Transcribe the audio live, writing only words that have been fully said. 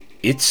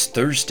It's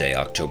Thursday,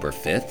 October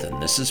 5th,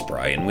 and this is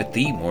Brian with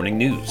the Morning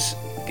News.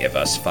 Give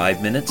us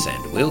 5 minutes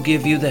and we'll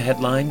give you the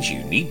headlines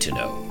you need to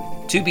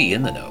know to be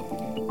in the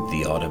know.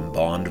 The autumn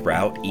bond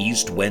rout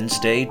eased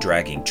Wednesday,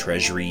 dragging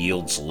Treasury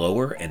yields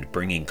lower and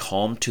bringing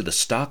calm to the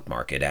stock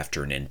market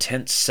after an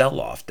intense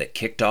sell-off that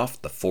kicked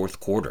off the fourth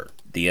quarter.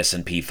 The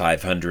S&P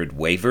 500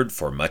 wavered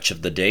for much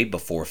of the day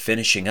before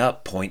finishing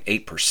up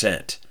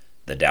 0.8%.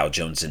 The Dow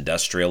Jones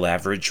Industrial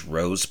Average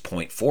rose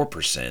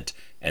 0.4%,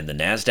 and the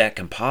Nasdaq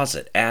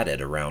Composite added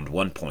around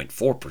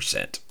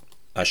 1.4%.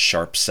 A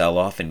sharp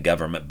sell-off in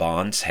government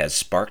bonds has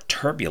sparked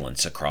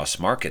turbulence across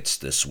markets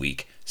this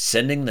week,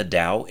 sending the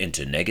Dow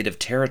into negative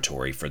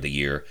territory for the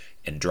year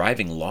and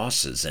driving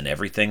losses in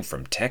everything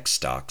from tech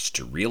stocks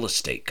to real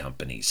estate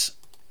companies.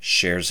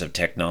 Shares of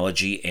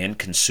technology and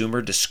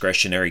consumer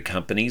discretionary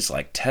companies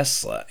like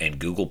Tesla and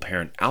Google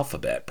parent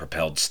Alphabet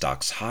propelled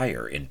stocks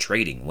higher in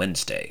trading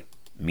Wednesday.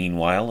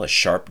 Meanwhile, a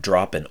sharp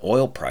drop in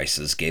oil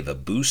prices gave a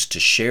boost to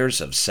shares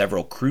of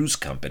several cruise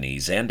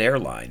companies and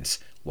airlines,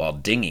 while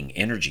dinging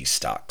energy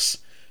stocks.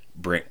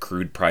 Brent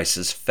crude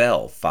prices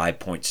fell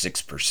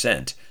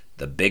 5.6%,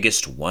 the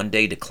biggest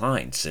one-day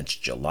decline since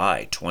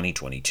July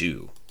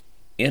 2022.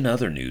 In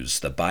other news,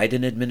 the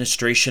Biden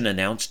administration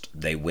announced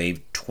they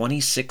waived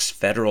 26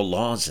 federal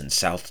laws in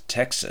South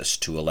Texas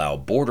to allow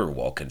border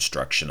wall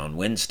construction on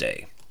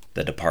Wednesday.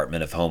 The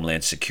Department of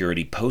Homeland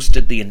Security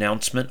posted the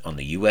announcement on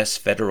the U.S.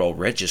 Federal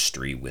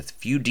Registry with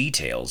few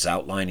details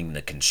outlining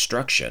the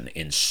construction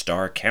in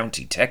Starr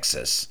County,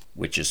 Texas,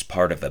 which is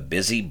part of a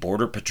busy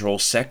Border Patrol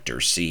sector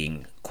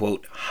seeing,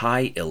 quote,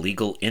 high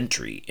illegal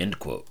entry, end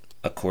quote.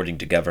 According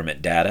to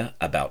government data,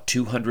 about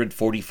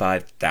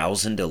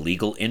 245,000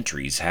 illegal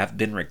entries have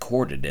been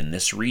recorded in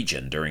this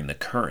region during the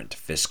current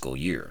fiscal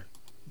year.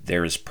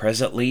 There is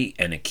presently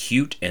an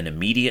acute and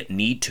immediate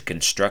need to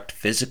construct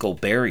physical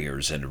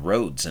barriers and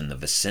roads in the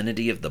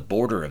vicinity of the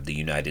border of the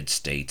United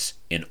States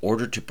in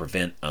order to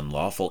prevent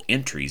unlawful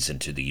entries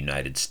into the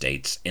United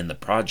States in the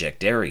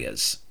project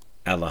areas,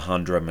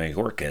 Alejandra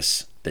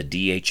Mayorkas, the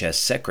DHS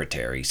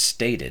secretary,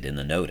 stated in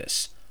the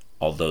notice.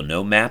 Although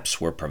no maps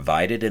were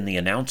provided in the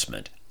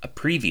announcement, a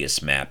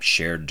previous map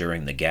shared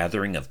during the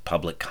gathering of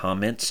public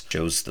comments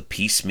shows the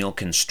piecemeal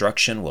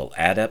construction will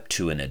add up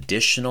to an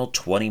additional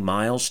 20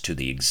 miles to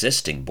the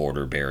existing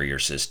border barrier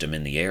system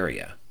in the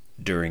area.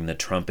 During the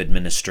Trump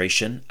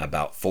administration,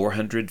 about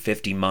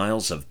 450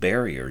 miles of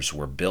barriers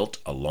were built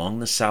along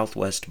the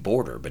southwest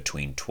border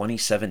between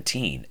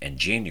 2017 and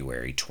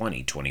January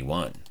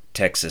 2021.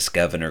 Texas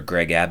Governor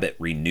Greg Abbott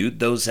renewed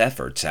those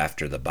efforts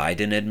after the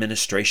Biden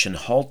administration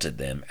halted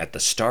them at the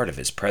start of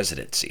his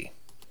presidency.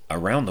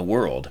 Around the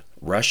world,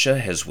 Russia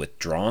has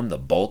withdrawn the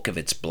bulk of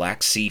its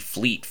Black Sea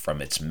fleet from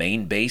its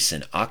main base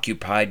in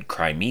occupied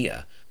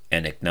Crimea,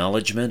 an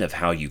acknowledgement of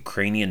how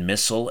Ukrainian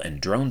missile and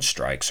drone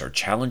strikes are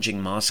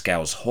challenging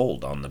Moscow's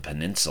hold on the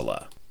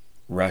peninsula.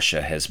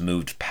 Russia has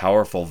moved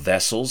powerful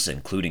vessels,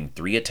 including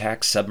 3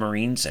 attack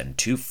submarines and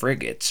 2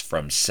 frigates,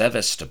 from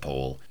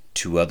Sevastopol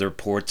to other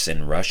ports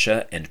in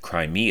Russia and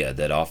Crimea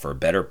that offer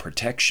better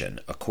protection,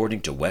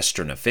 according to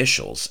Western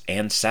officials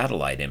and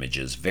satellite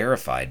images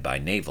verified by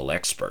naval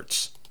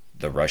experts.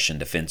 The Russian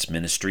Defense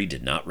Ministry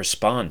did not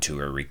respond to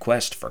a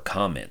request for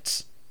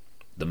comments.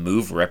 The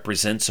move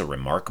represents a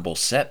remarkable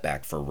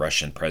setback for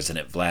Russian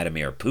President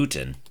Vladimir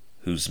Putin,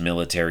 whose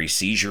military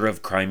seizure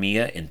of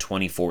Crimea in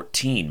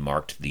 2014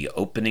 marked the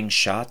opening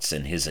shots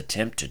in his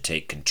attempt to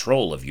take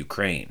control of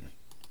Ukraine.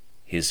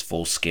 His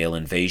full-scale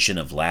invasion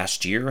of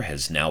last year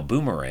has now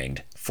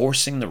boomeranged,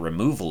 forcing the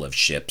removal of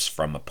ships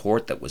from a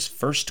port that was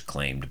first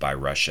claimed by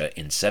Russia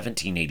in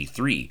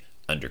 1783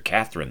 under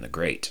Catherine the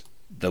Great.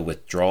 The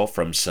withdrawal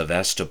from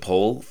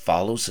Sevastopol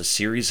follows a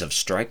series of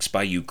strikes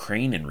by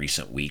Ukraine in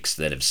recent weeks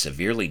that have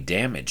severely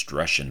damaged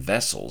Russian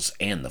vessels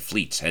and the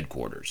fleet's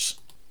headquarters.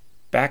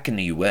 Back in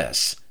the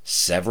U.S.,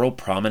 several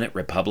prominent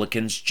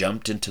Republicans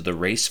jumped into the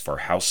race for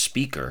House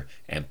Speaker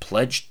and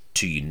pledged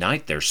to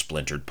unite their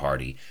splintered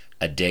party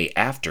a day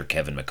after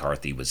Kevin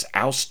McCarthy was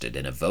ousted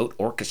in a vote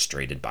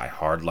orchestrated by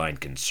hardline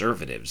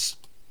conservatives,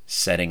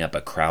 setting up a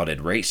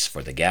crowded race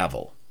for the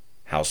gavel.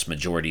 House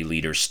Majority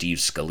Leader Steve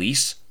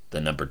Scalise, the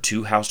number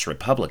 2 House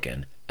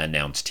Republican,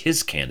 announced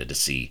his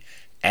candidacy,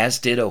 as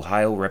did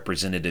Ohio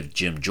Representative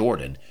Jim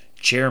Jordan,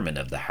 chairman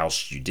of the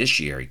House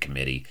Judiciary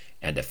Committee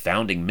and a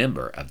founding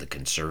member of the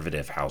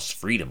conservative House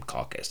Freedom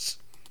Caucus.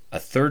 A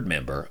third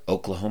member,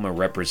 Oklahoma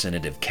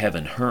Representative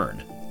Kevin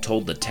Hern,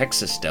 told the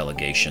Texas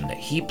delegation that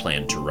he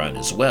planned to run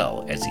as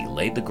well as he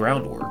laid the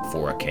groundwork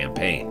for a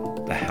campaign.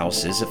 The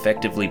House is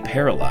effectively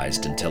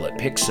paralyzed until it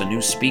picks a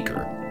new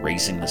speaker,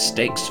 raising the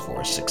stakes for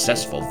a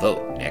successful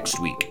vote next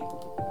week.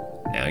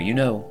 Now you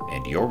know,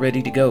 and you're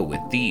ready to go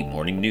with the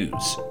Morning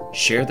News.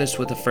 Share this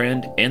with a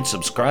friend and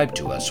subscribe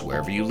to us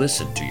wherever you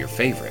listen to your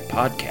favorite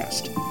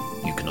podcast.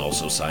 You can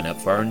also sign up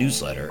for our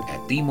newsletter at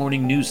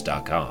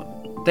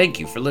themorningnews.com.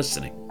 Thank you for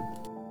listening.